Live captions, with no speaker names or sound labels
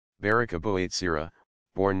Baruch Abuhatzeira,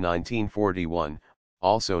 born 1941,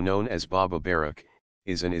 also known as Baba Baruch,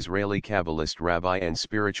 is an Israeli Kabbalist rabbi and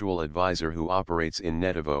spiritual advisor who operates in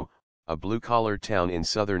Netivot, a blue-collar town in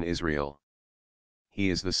southern Israel.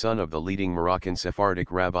 He is the son of the leading Moroccan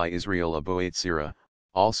Sephardic Rabbi Israel Abuhatzeira,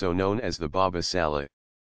 also known as the Baba Saleh.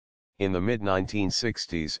 In the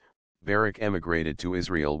mid-1960s, Baruch emigrated to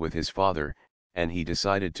Israel with his father, and he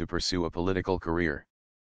decided to pursue a political career.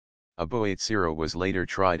 Abuhatzeira was later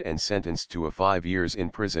tried and sentenced to 5 years in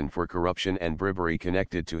prison for corruption and bribery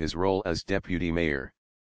connected to his role as deputy mayor.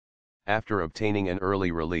 After obtaining an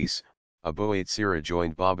early release, Abuhatzeira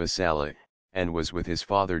joined Baba Saleh, and was with his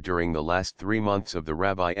father during the last 3 months of the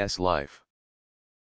rabbi's life.